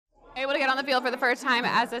on the field for the first time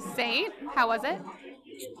as a Saint. How was it?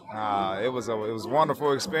 It was a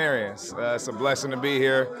wonderful experience. It's a blessing to be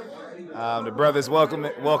here. The brothers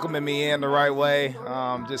welcoming me in the right way.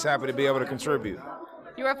 Just happy to be able to contribute.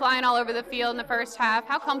 You were flying all over the field in the first half.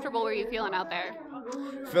 How comfortable were you feeling out there?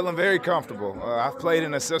 Feeling very comfortable. I've played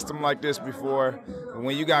in a system like this before.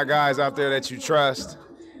 When you got guys out there that you trust,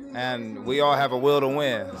 and we all have a will to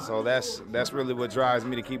win, so that's really what drives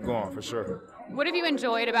me to keep going for sure. What have you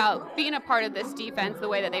enjoyed about being a part of this defense, the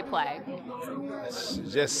way that they play?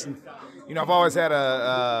 Just, I've always had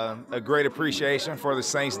a great appreciation for the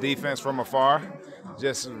Saints defense from afar.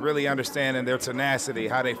 Just really understanding their tenacity,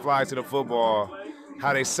 how they fly to the football,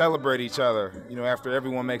 how they celebrate each other, after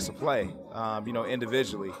everyone makes a play,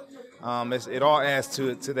 individually. It all adds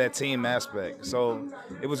to that team aspect. So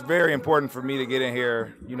it was very important for me to get in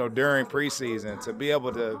here, during preseason, to be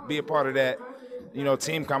able to be a part of that,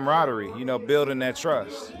 team camaraderie, building that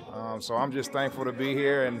trust. So I'm just thankful to be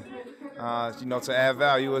here and, to add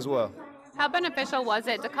value as well. How beneficial was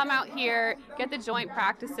it to come out here, get the joint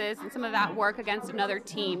practices and some of that work against another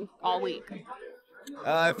team all week?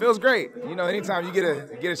 It feels great. Anytime you get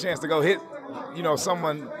a chance to go hit,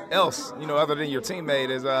 someone else, other than your teammate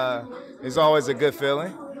is always a good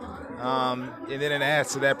feeling. And then it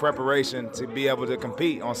adds to that preparation to be able to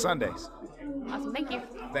compete on Sundays. Awesome. Thank you.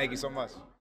 Thank you so much.